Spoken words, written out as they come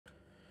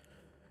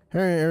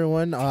Hey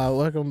everyone,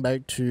 welcome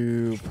back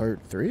to part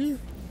 3.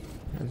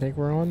 I think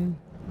we're on.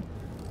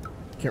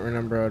 Can't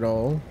remember at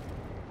all.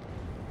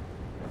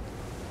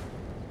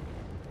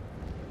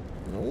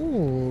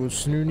 Oh,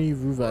 Snoony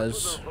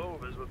Vuvas.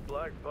 With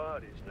black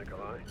bodies,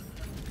 Nikolai.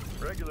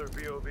 Regular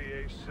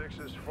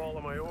VOV-A6s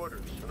follow my orders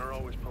and are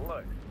always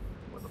polite.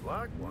 But the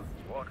black ones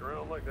walk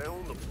around like they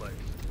own the place.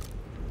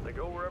 They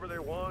go wherever they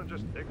want,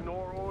 just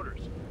ignore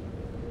orders.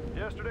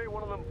 Yesterday,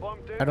 one of them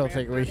bumped in. I don't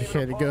think we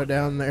should go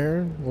down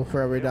there. We'll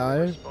probably die.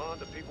 Respond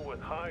to people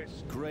with high.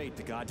 Great,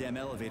 the goddamn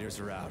elevators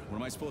are out. What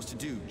am I supposed to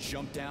do?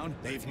 Jump down?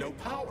 They've no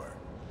power.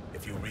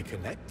 If you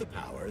reconnect the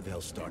power,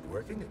 they'll start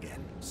working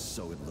again.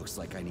 So it looks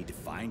like I need to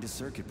find a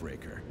circuit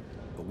breaker.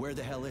 But where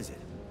the hell is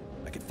it?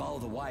 I could follow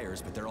the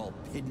wires, but they're all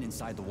hidden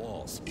inside the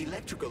walls.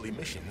 Electrical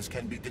emissions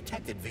can be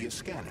detected via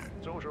scanner.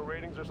 Social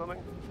ratings or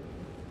something?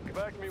 Get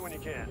back to me when you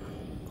can.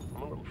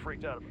 I'm a little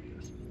freaked out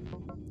about this.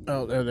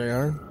 Oh, there they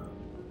are.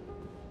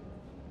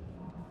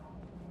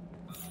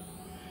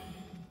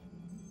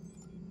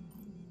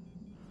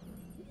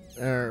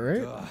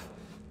 Alright.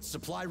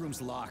 Supply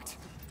room's locked.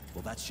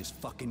 Well, that's just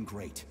fucking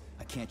great.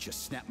 I can't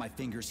just snap my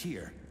fingers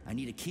here. I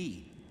need a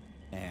key.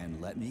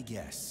 And let me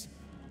guess.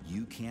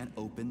 You can't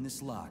open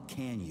this lock,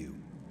 can you,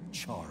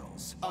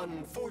 Charles?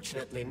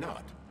 Unfortunately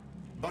not.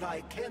 But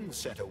I can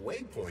set a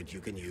waypoint you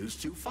can use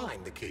to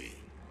find the key.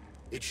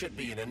 It should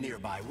be in a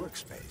nearby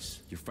workspace.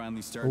 You're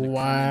finally starting to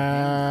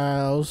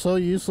Wow, so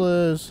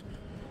useless.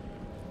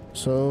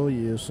 So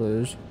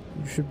useless.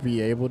 You should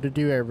be able to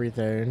do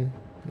everything.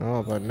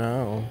 Oh, but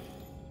no.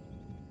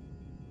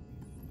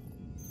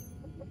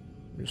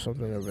 There's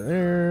something over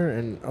there,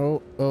 and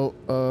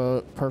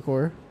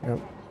parkour. Yep.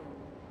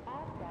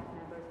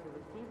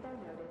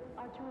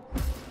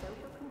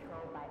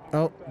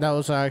 Oh, that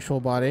was the actual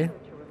body.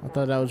 I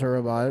thought that was a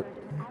robot.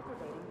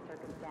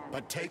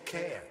 But take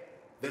care.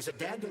 There's a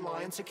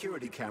dandelion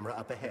security camera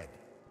up ahead.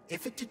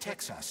 If it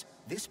detects us,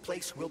 this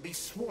place will be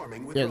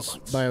swarming with Yes,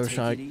 robots.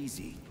 Bioshock. Take it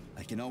easy.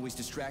 I can always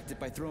distract it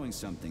by throwing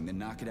something, then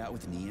knock it out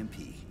with an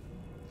EMP.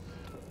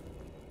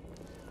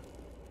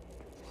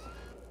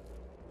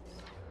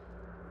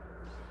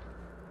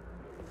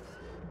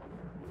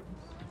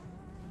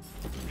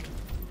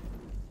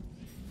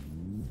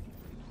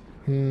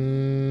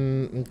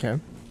 Okay.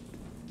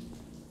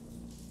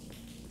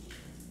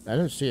 I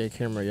didn't see a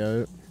camera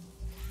yet.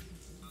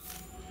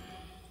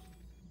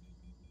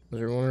 Was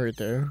there one right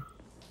there?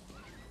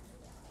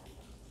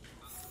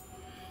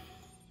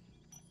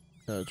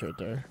 No, it's right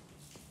there.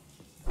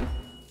 Is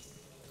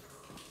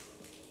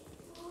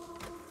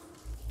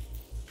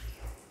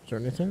there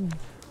anything?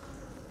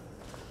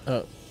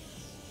 Oh.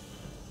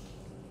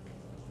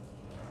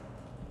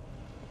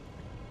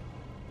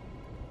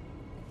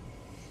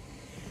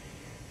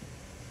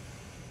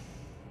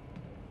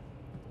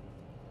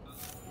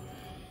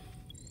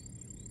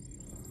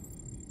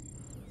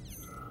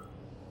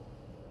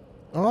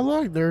 Oh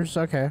look, there's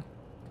okay.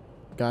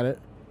 Got it.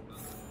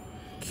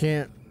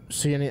 Can't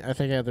see any. I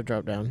think I have to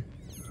drop down.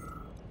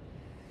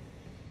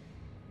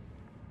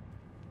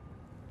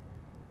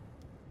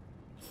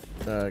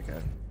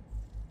 Okay.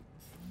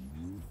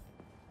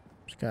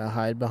 Just gotta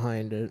hide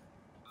behind it.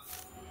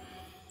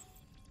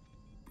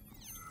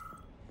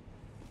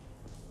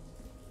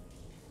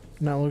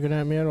 Not looking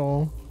at me at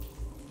all.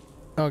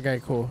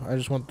 Okay, cool. I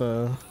just want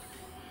the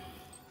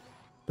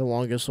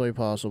longest way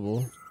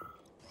possible.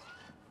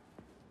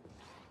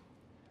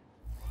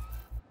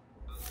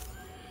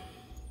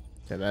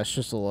 Okay, that's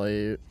just a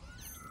light.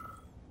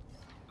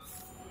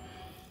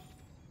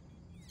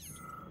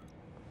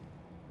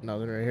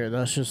 Nothing right here.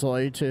 That's just a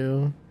light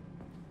too.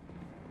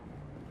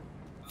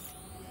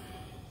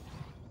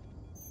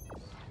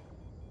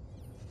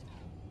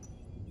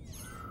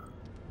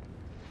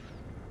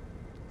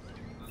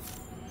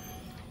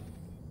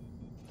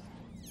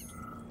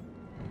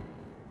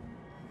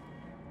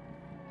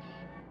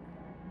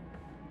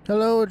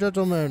 Hello,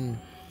 gentlemen.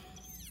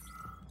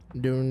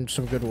 Doing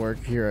some good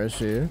work here, I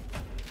see.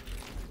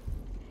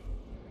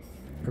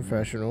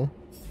 Professional.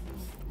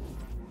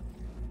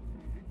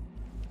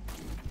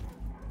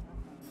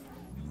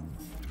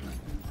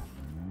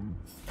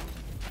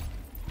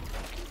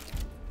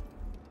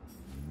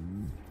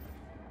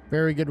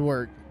 Very good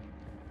work.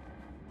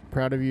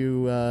 Proud of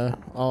you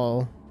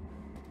all.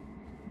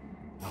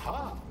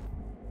 Aha!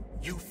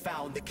 You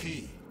found the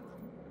key.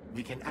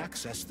 We can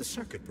access the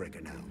circuit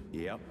breaker now.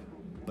 Yep.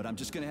 But I'm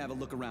just gonna have a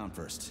look around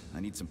first. I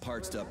need some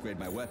parts to upgrade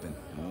my weapon.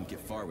 I won't get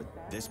far with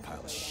this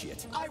pile of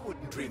shit. I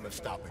wouldn't dream of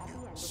stopping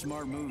you.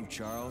 Smart move,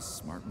 Charles.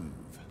 Smart move.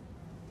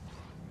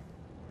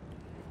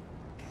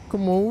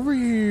 Come over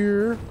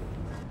here.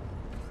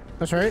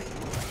 That's right.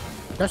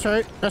 That's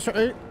right. That's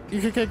right.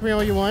 You can kick me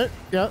all you want.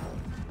 Yep.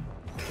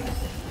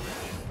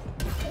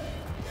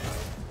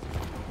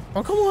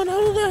 Oh, come on.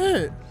 How did that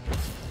hit?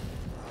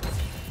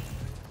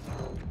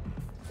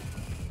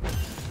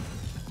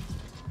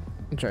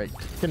 That's right.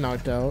 Get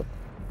knocked out.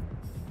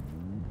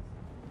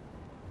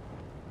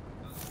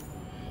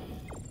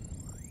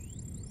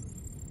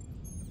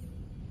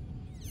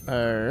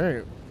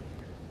 Alright.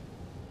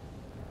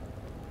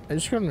 I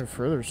just got on the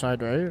further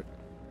side, right?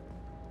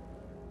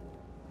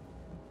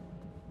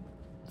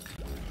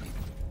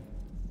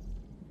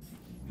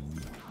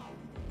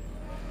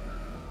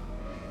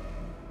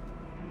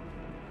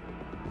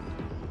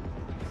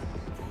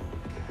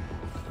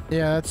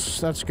 Yeah,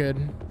 that's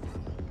good.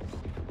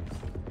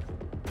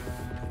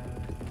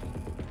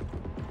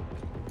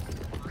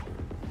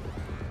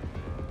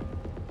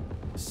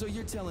 So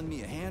you're telling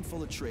me a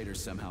handful of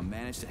traitors somehow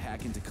managed to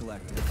hack into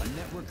Collective, a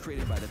network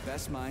created by the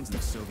best minds in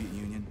the Soviet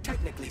Union?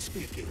 Technically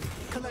speaking,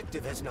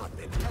 Collective has not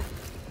been hacked.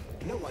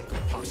 No one could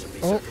possibly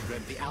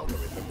circumvent the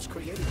algorithms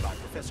created by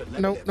Professor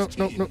Lebedev's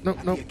team at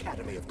the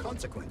Academy of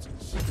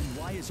Consequences. Then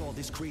why is all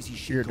this crazy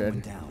shit You're going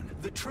dead. down?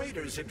 The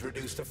traitors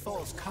introduced a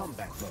false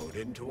combat mode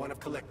into one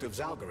of Collective's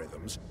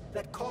algorithms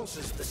that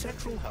causes the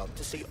central hub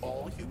to see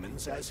all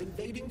humans as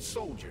invading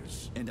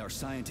soldiers. And our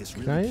scientists I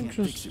really can't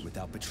just- fix it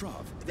without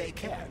Petrov. They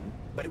can,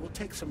 but it will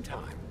take some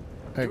time.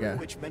 Okay. During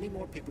which many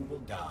more people will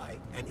die,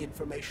 and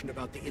information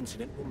about the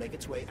incident will make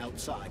its way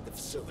outside the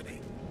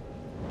facility.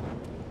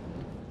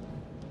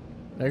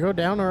 They go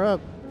down or up?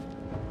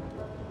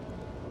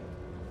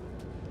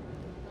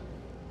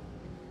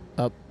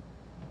 Up.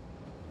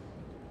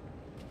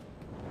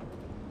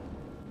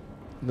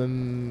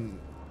 Then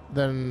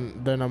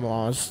I'm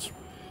lost.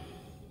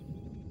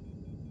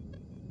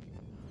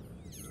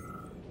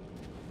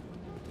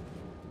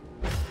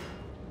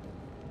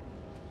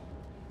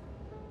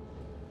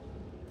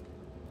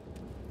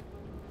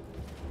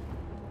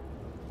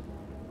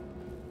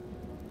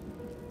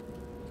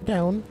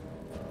 Down.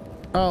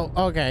 Oh,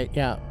 okay,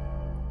 yeah.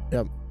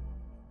 Yep.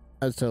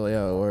 That's totally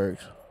how it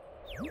works.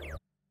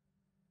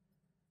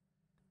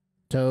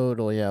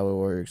 Totally how it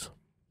works.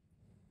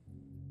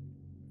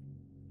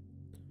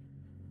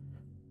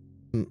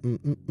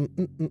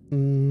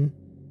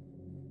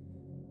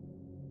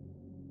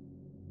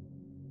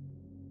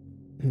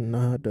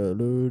 Not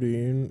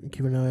diluting.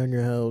 Keep an eye on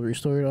your health.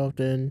 Restore it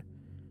often.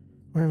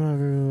 Where am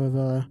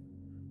I?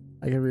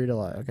 I can read a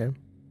lot, okay?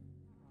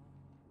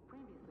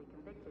 Previously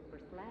convicted for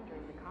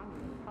slandering the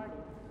Communist Party,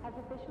 has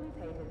officially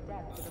paid his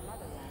debt to the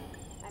motherland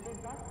and is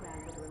thus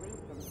granted release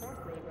from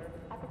forced labor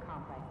at the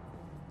complex.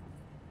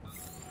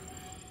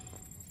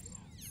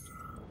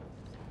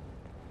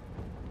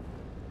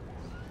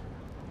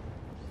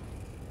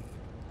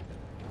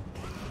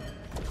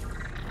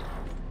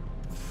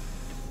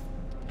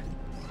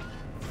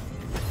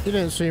 You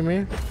didn't see me.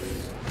 You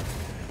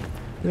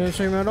didn't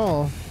see me at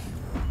all.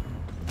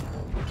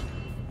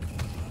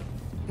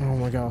 Oh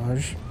my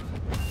gosh.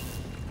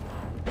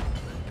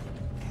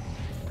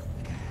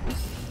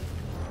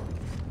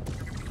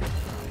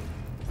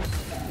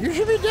 You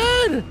should be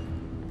dead!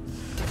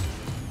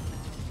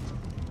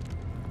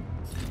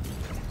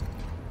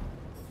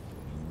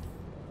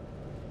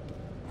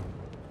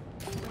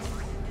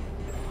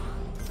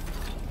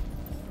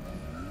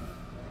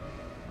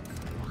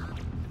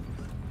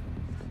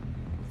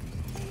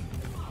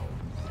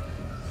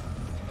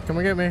 Come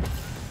and get me.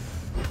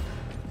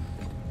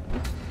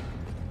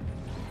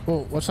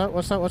 Oh, what's that?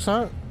 What's that? What's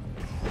that?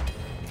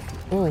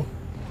 Oh.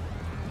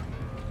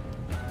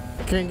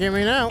 Can't get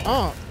me now.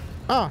 Oh.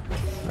 Oh.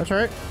 That's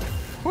right.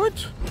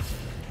 What?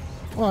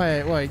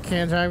 Wait,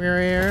 can't have your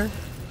ear?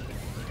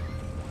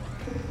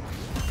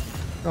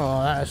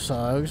 Oh, that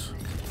sucks.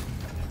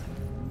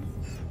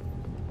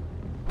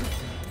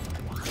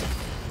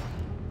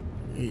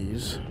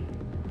 Jeez.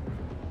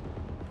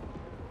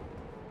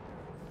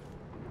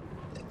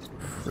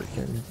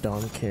 Freaking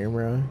dumb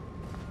camera.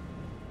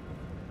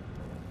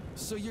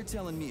 So you're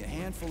telling me a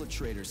handful of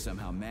traitors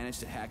somehow managed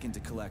to hack into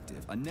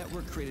Collective, a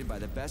network created by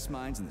the best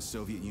minds in the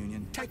Soviet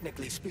Union?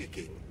 Technically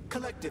speaking,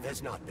 Collective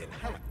has not been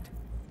hacked.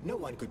 No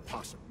one could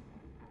possibly...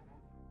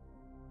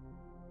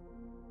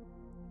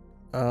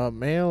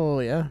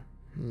 Male, yeah.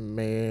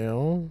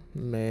 Male.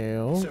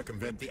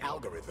 circumvent the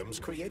algorithms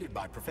created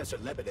by Professor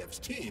Lebedev's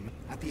team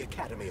at the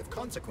Academy of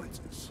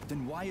Consequences.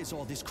 Then why is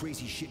all this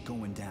crazy shit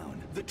going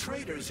down? The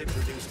traitors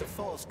introduced a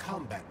false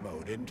combat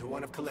mode into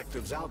one of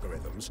Collective's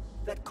algorithms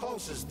that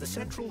causes the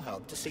central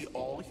hub to see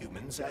all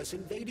humans as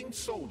invading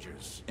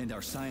soldiers. And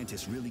our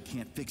scientists really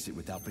can't fix it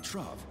without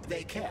Petrov.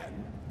 They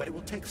can, but it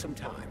will take some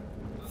time,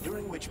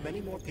 during which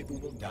many more people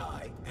will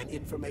die, and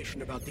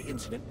information about the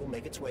incident will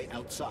make its way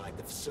outside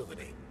the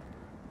facility.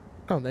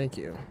 Oh, thank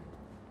you.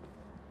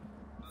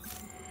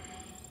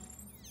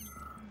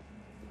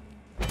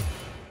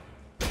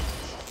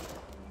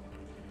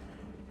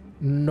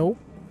 Nope.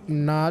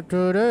 Not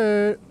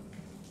today.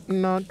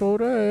 Not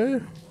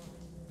today.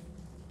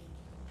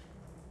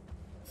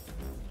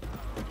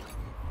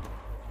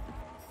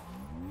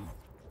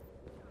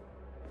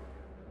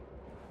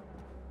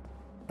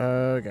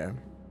 Okay.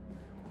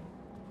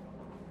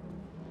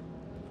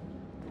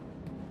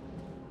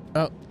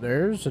 Oh,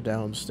 there's a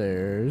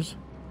downstairs.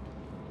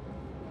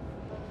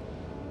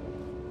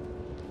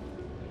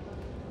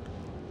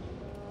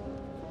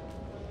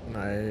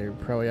 I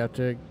probably have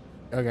to...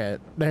 Okay,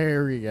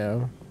 there we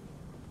go.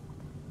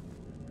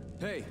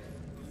 Hey,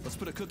 let's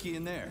put a cookie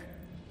in there.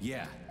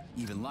 Yeah,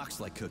 even locks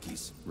like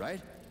cookies,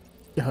 right?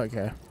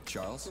 Okay.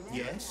 Charles?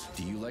 Yes?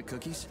 Do you like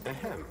cookies?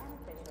 Ahem.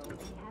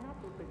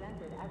 Cannot be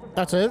presented as a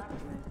That's it.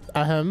 10%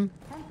 of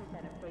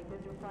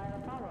cases require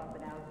a follow-up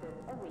analysis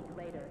a week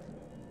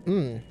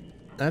later.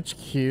 That's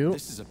cute.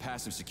 This is a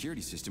passive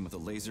security system with a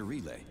laser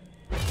relay.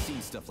 I've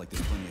seen stuff like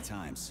this plenty of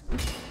times.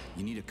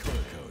 You need a color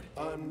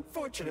code.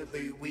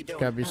 Unfortunately, we don't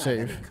Gotta be have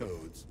safe. any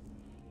codes.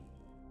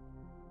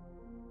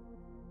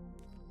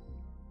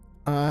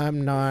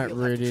 I'm not You'll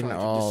have to reading try to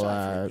all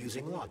decipher it that.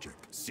 using logic.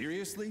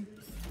 Seriously?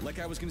 Like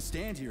I was gonna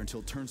stand here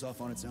until it turns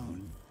off on its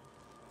own.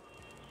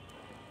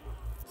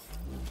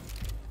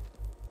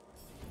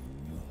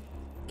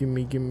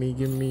 Gimme, gimme,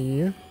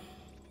 gimme.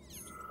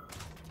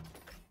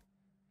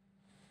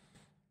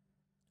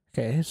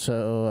 Okay,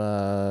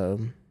 so,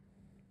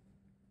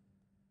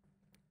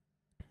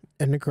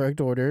 in the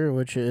correct order,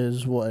 which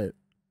is what?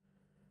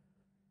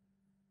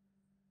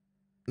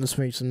 This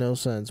makes no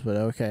sense, but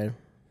okay.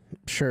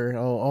 Sure,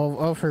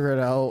 I'll figure it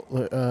out.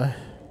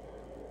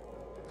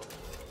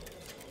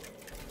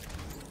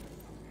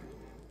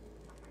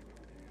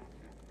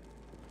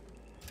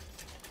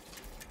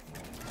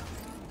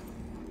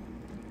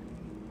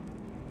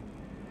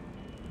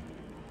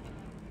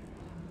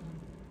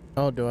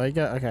 Oh, do I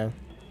get okay?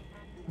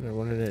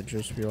 Why didn't it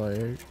just be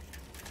like?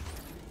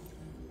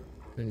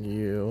 And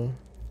you.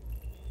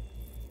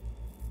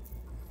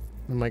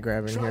 What am I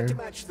grabbing Try here? to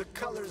match the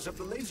colors of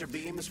the laser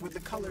beams with the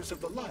colors of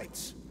the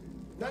lights.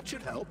 That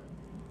should help.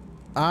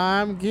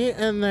 I'm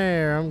getting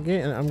there. I'm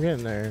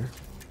getting there.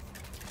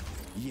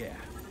 Yeah,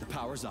 the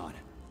power's on.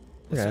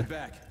 Let's Okay. head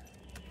back.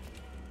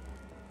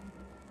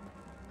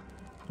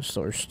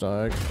 Still are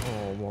stuck.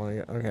 Oh my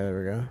god. Okay, there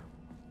we go.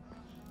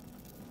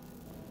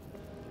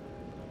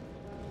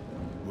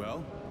 Well,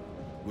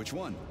 which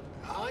one?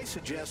 I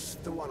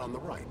suggest the one on the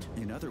right.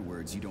 In other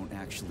words, you don't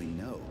actually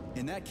know.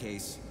 In that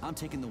case, I'm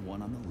taking the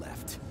one on the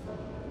left.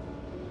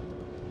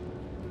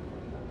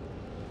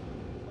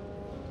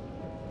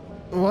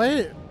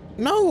 What?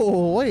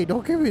 No, wait,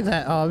 don't give me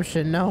that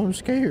option. Now I'm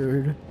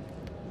scared.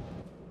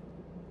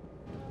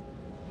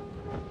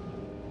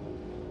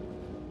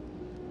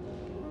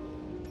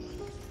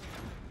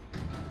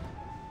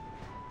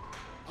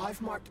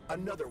 I've marked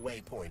another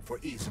waypoint for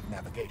ease of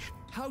navigation.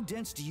 How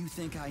dense do you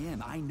think I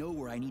am? I know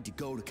where I need to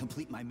go to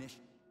complete my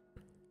mission.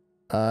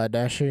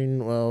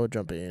 Dashing, well,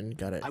 jumping.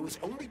 Got it. I was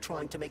only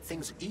trying to make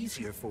things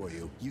easier for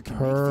you. You can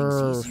make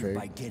things easier Perfect.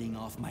 by getting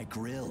off my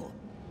grill.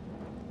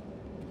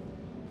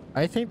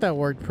 I think that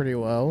worked pretty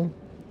well.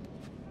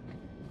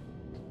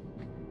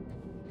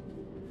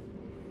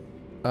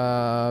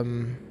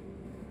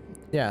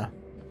 Yeah.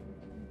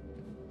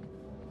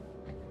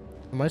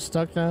 Am I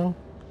stuck now?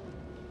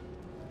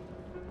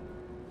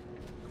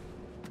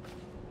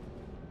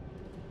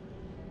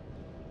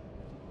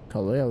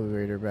 Call the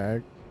elevator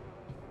back.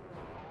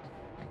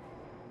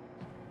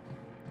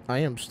 I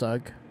am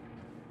stuck.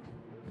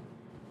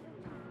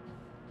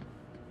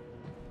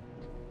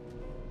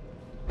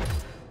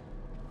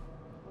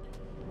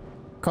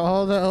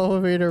 Call the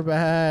elevator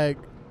back.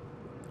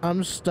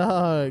 I'm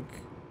stuck.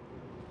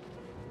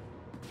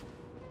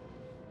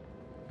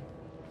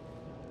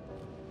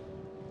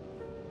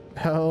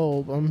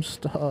 Help, I'm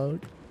stuck.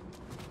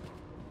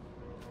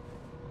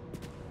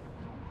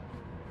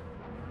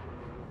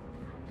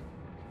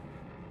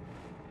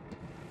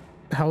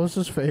 How is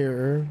this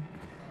fair?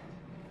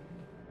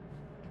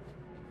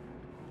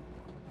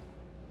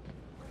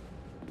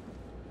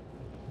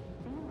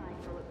 Be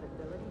mindful of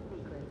facility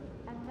secrets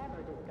and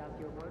never discuss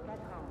your work at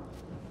home.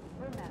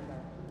 Remember,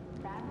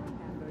 family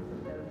members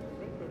of those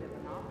convicted of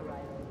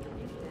unauthorized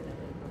distribution of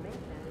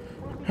information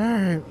will be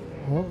Alright,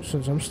 well,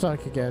 since I'm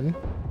stuck again.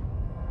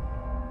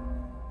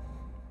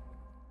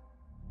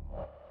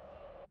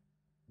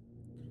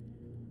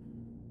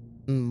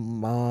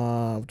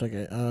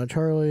 Okay,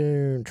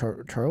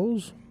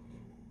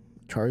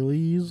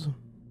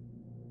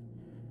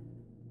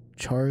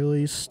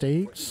 Charlie's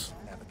Steaks?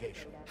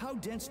 Navigation. How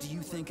dense do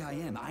you think I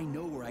am? I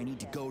know where I need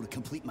to go to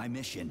complete my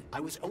mission. I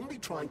was only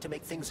trying to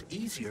make things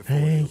easier for you.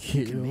 Thank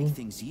You can make you.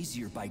 things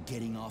easier by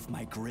getting off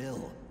my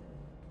grill.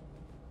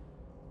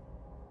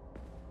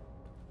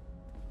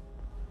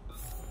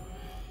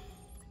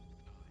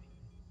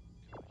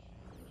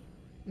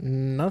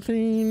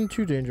 Nothing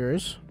too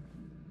dangerous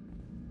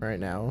right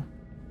now.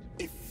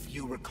 If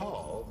you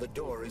recall, the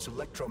door is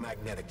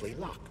electromagnetically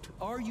locked.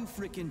 Are you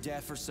frickin'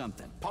 deaf or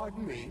something?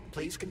 Pardon me,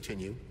 please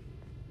continue.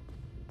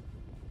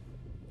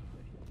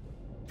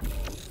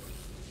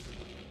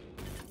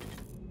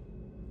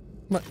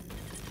 What?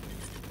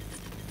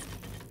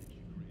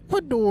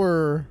 What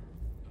door?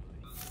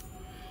 I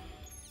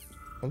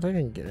don't think I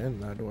can get in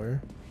that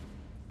door.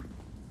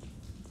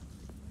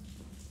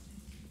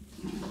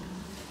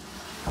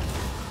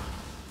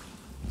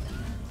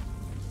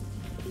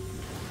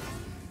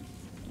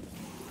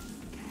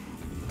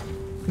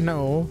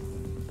 No.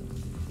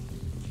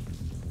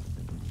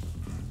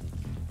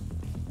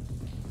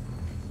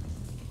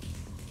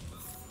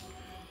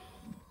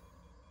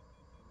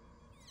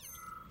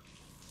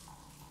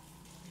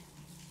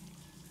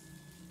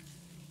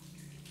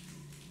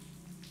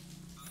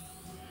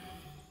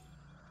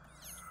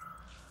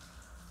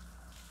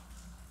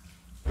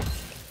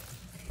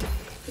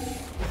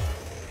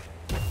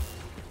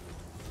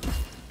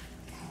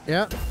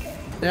 Yeah.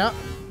 Yeah.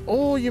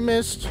 Oh, you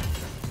missed.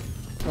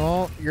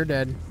 Oh, you're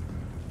dead.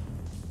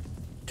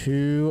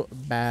 Too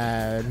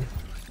bad.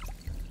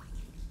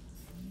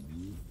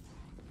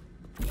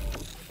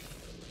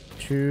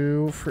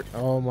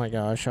 Oh my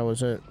gosh, how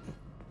was it?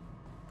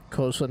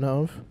 Close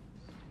enough.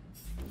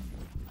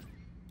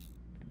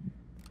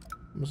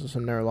 Was this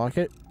another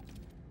locket?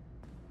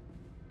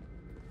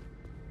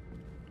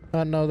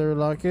 Another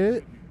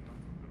locket.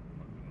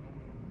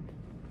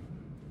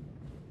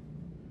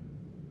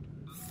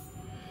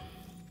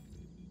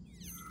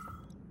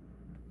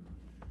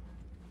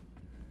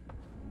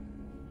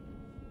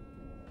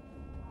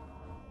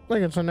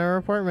 Like it's another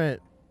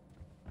apartment.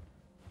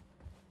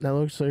 That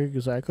looks like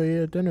exactly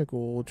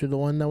identical to the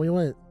one that we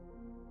went.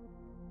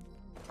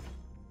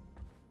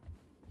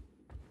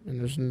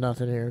 And there's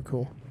nothing here.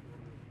 Cool.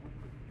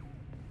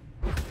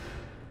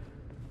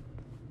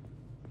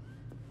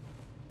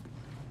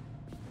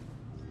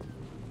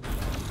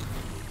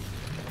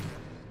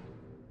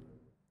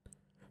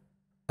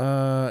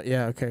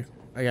 Yeah, okay.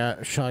 I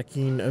got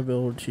shocking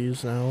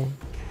abilities now.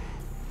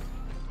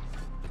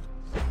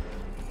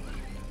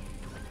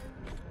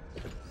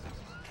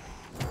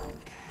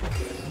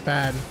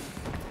 Bad.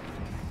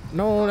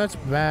 No, that's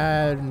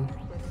bad.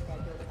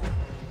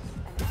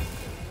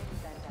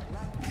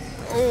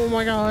 Oh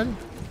my god.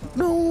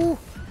 No.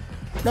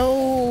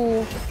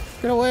 No.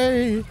 Get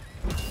away.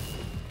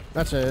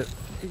 That's it.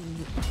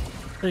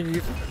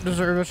 You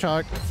deserve a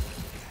shock.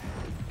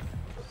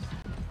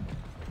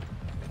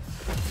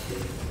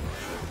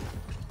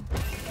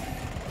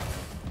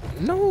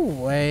 No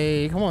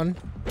way. Come on.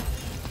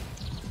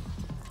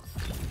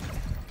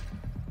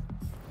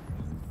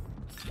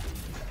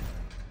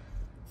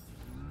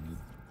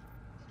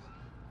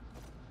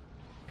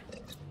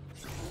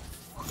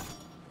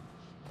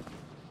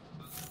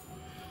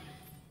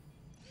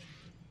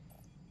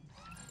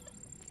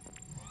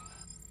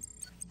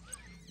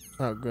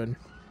 Oh, good.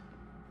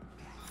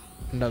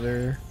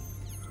 Another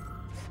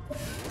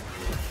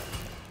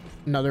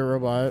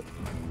robot.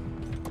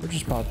 It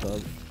just popped up.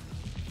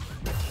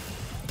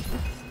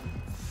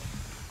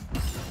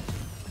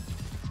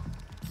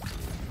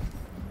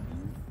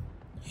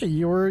 Hey,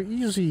 you were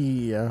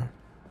easy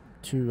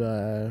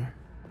to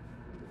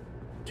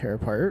tear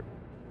apart.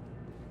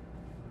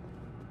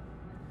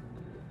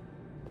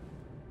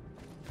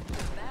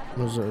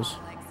 What's this?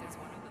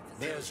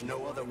 There's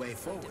no other way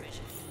forward.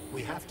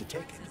 We have to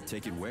take it.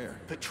 Take it where?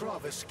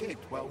 Petrov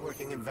escaped while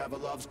working in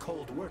Vavilov's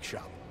cold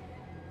workshop.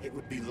 It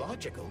would be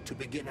logical to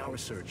begin our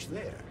search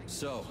there.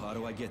 So, how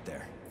do I get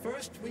there?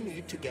 First, we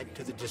need to get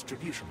to the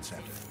distribution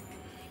center.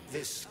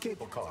 This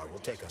cable car will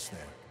take us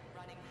there.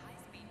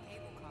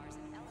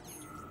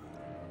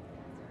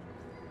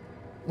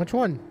 Which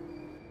one?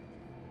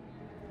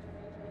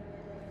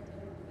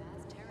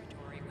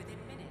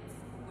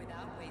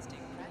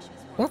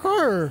 What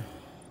car?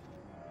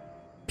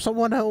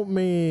 Someone help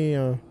me.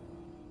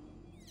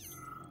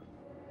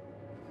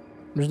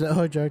 There's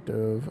no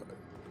objective.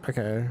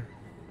 Okay.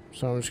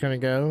 So I'm just gonna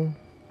go.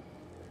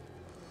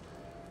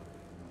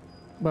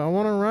 But I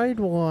want to ride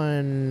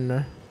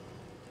one.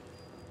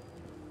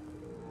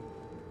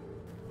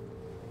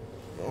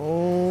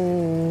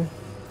 Oh.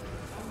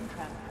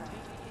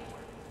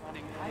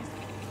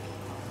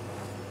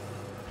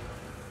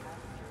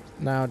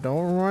 Now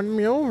don't run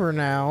me over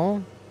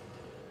now.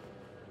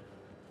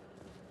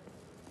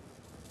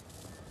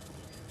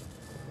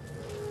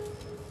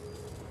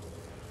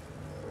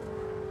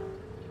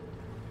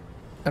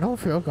 I don't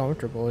feel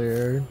comfortable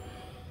here.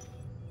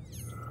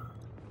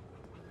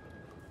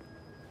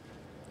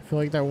 I feel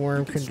like that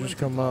worm can just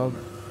come up.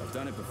 I've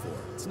done it before.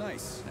 It's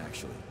nice,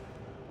 actually.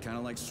 Kind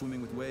of like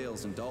swimming with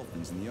whales and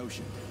dolphins in the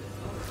ocean.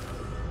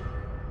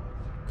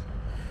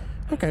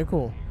 Okay,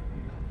 cool.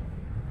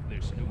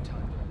 There's no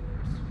time.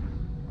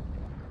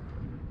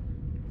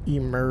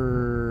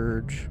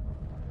 Emerge.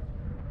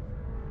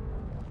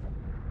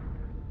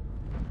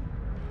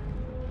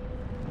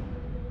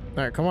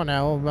 Alright, come on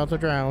now. I'm about to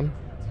drown.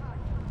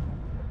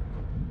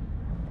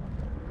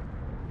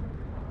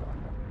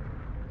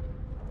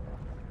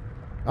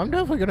 I'm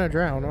definitely gonna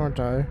drown, aren't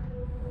I?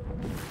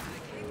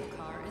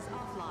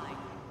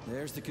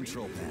 There's the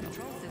control panel.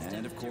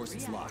 And of course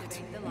it's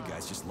locked. You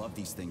guys just love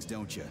these things,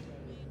 don't you?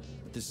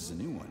 But this is a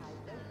new one.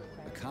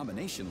 A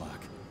combination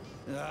lock.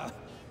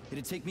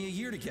 It'd take me a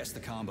year to guess the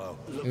combo.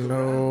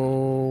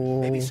 No.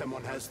 Maybe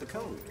someone has the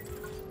code.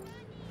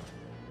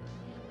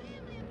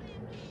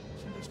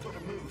 Someone's got to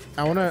move.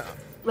 I wanna.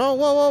 No,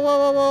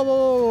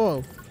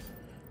 whoa.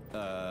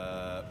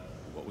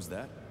 What was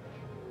that?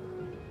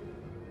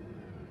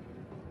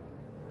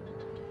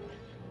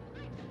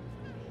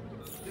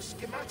 The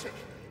schematic.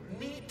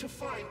 Need to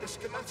find the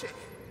schematic.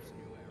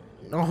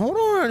 Now, hold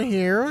on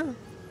here.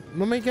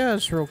 Let me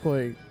guess real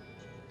quick.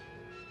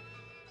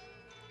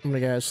 I'm gonna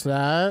guess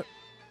that.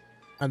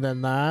 And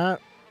then that.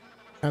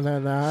 And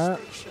then that.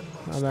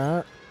 And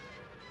that.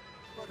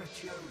 What a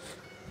joke.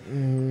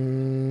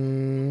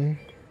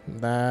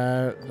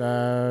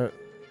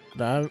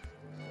 That.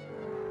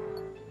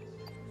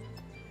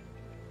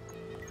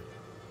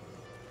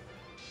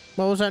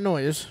 What was that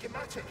noise?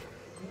 Schematic.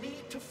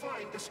 Need to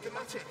find the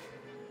schematic.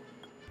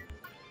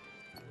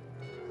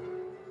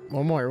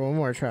 One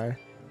more try.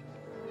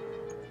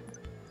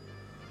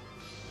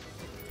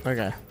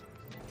 Okay.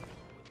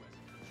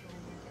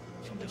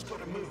 Something's got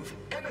to move.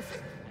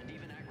 Anything.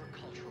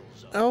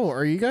 Oh,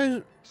 are you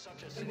guys?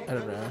 I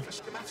don't know. The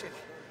schematic.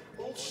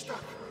 All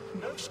stuck.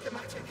 No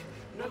schematic.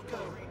 No go.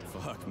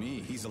 Fuck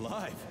me, he's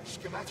alive.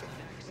 Schematic.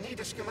 Need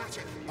a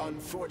schematic.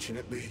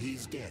 Unfortunately,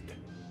 he's dead.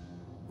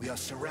 We are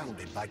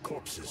surrounded by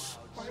corpses.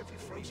 Why have you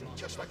frozen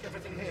just like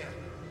everything here?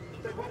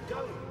 They won't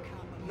go.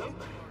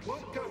 Nope.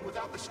 Won't go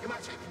without the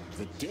schematic.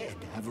 The dead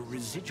have a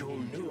residual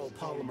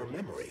neuropolymer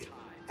memory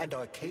and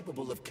are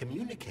capable of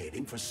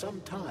communicating for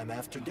some time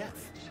after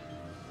death.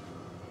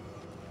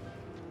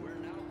 We're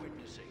now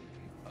witnessing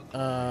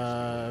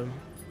of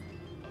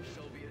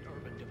Soviet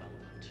urban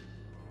development.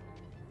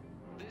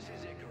 This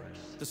is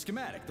Icarus. The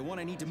schematic, the one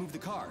I need to move the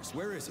cars.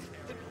 Where is it?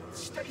 The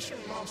station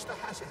master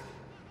has it.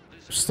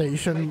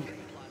 Station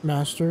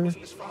master.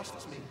 As fast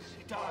as me.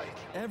 He died.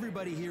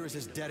 Everybody here is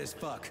as dead as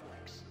fuck.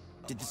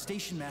 Did the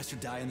station master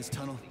die in this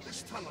tunnel?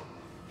 This tunnel.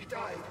 He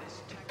died.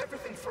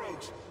 Everything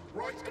froze.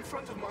 Right in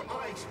front of my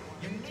eyes.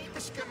 You need the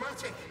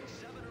schematic.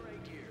 7 or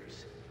 8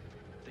 years,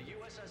 the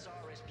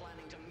USSR is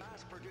planning to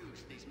mass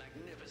produce these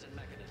magnificent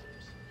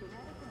mechanisms.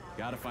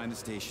 Gotta find the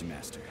station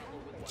master.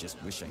 I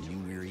just wish I knew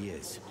where he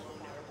is.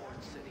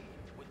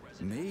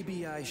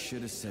 Maybe I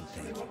should have said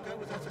thank you. Won't go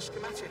without a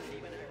schematic.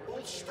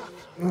 All stuck.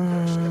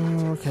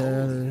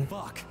 Okay.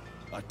 Fuck!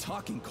 A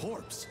talking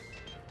corpse!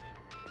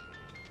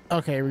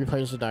 Okay,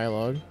 replays the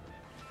dialogue.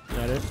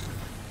 Got it.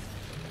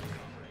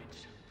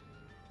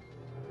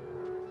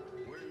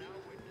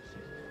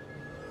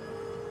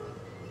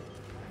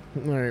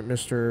 Alright,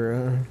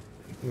 Mr.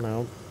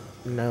 No.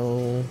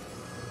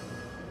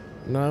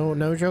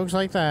 No jokes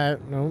like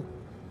that. Nope.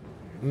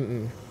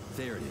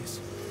 There it is.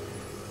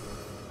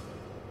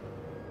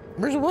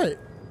 Where's the what?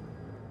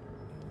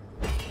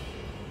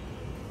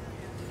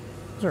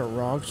 It's a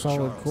rock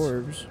solid Charles.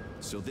 corpse.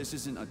 So this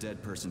isn't a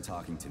dead person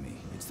talking to me.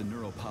 It's the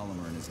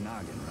neuropolymer in his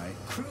noggin, right?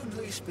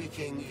 Crudely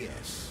speaking,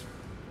 yes.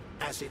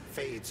 As it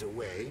fades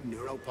away,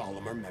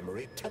 neuropolymer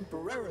memory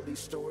temporarily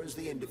stores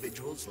the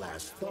individual's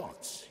last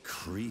thoughts.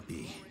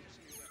 Creepy.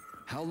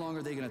 How long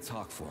are they gonna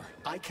talk for?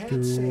 I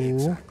can't say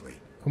exactly.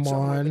 Come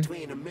Somewhere on.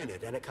 between a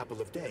minute and a couple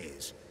of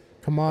days.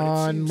 Come But it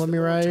on, seems let the me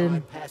more ride.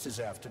 time passes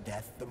after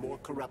death, the more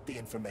corrupt the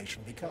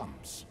information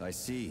becomes. I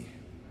see.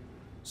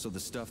 So the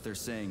stuff they're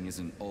saying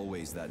isn't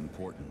always that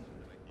important.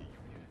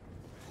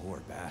 Poor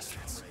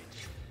bastards.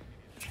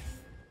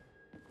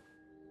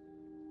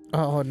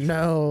 Oh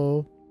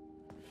no.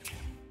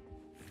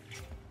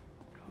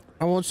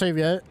 I won't save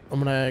yet. I'm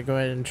gonna go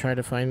ahead and try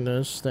to find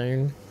this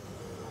thing.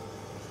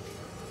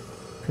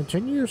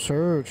 Continue your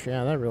search.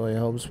 Yeah, that really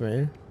helps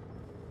me.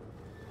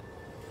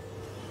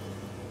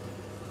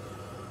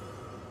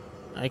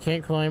 I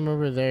can't climb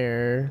over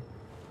there.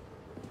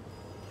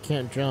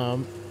 Can't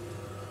jump.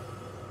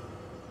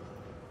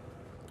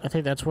 I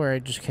think that's where I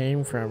just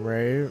came from,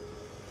 right?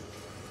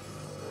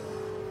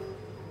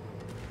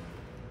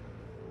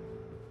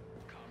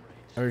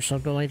 Or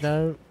something like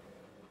that.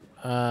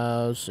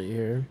 Let's see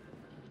here.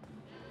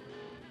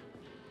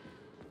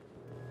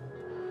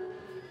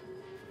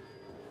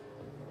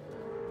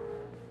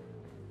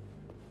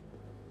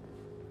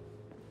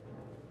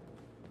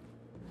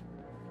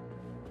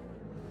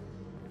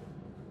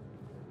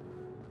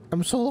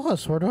 I'm so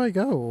lost. Where do I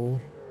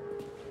go?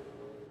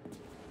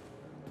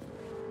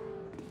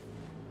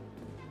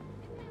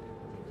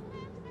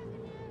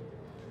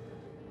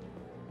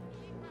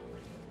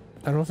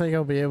 I don't think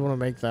I'll be able to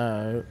make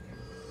that.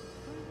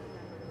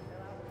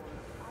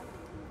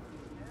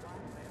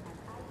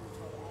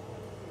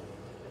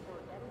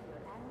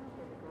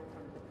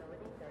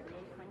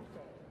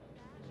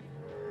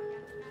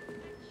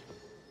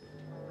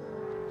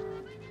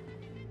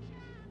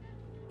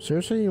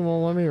 Seriously, you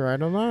won't let me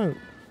ride on that?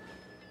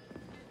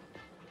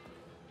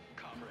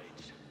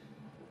 Comrades,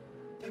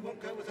 They won't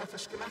go without a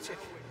schematic.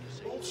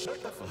 All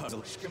set up for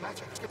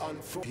schematic. this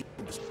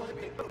is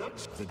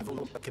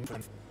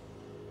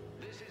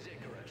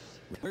Icarus.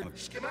 Where?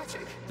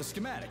 Schematic. The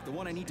schematic, the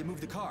one I need to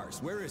move the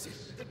cars. Where is it?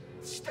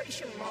 The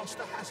station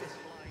master has it.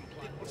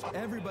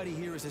 Everybody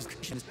here is as...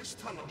 This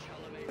tunnel.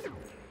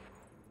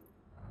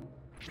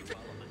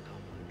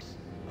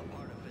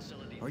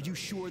 Are you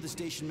sure the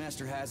station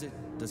master has it?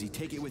 Does he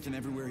take it with him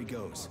everywhere he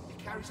goes? He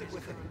carries it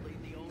with him.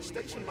 The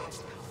station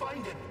master.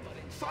 Find him.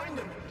 Find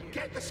him.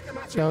 Get the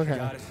schematic. Okay.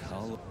 Got it.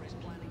 I'll...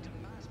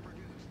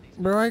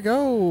 Where do I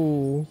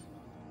go?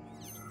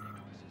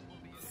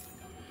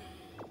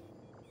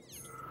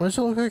 Why does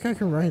it look like I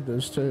can ride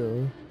this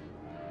too?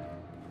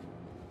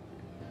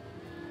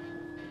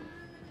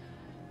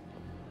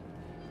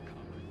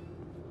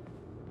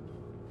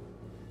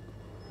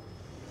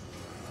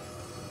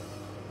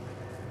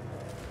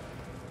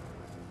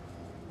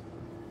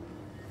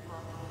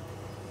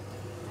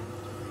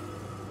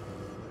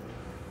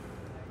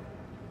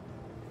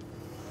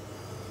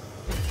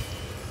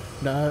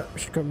 The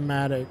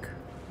schematic.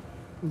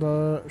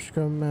 The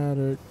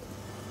schematic.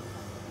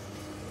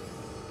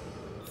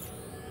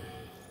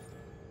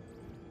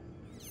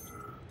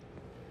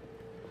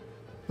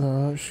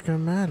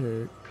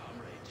 Schematic.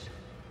 Comrades,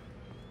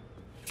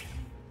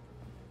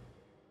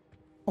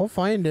 I'll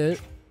find it.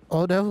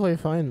 I'll definitely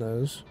find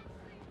those.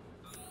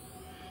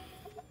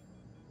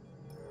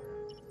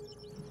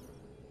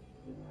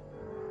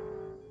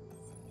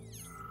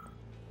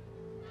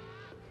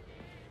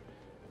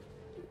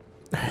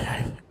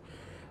 I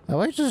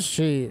like this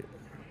sheet.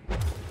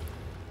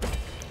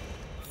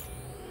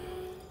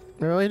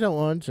 I really don't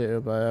want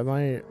to, but I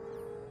might.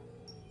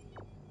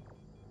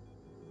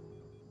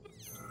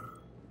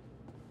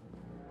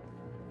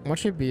 What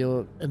should be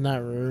in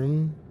that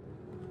room?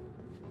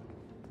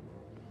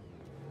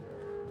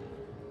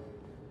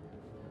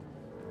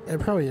 It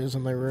probably is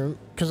in my room,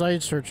 because I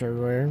search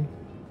everywhere.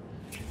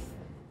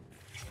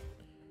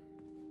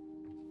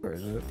 Where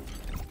is it?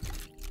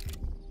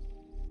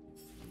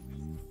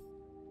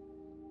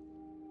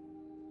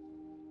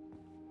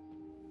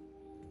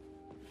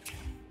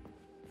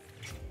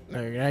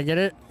 There, can I get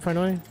it,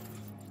 finally?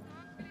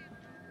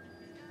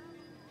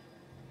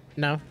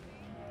 No?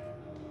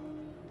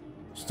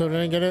 Still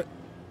didn't get it?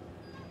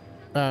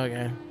 Oh,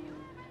 okay.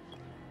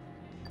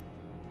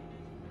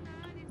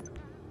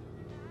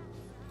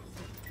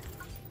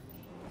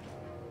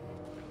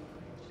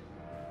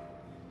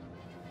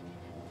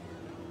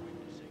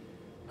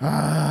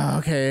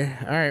 Okay.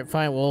 Alright,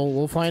 fine.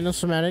 We'll find the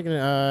schematic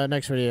in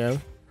next video.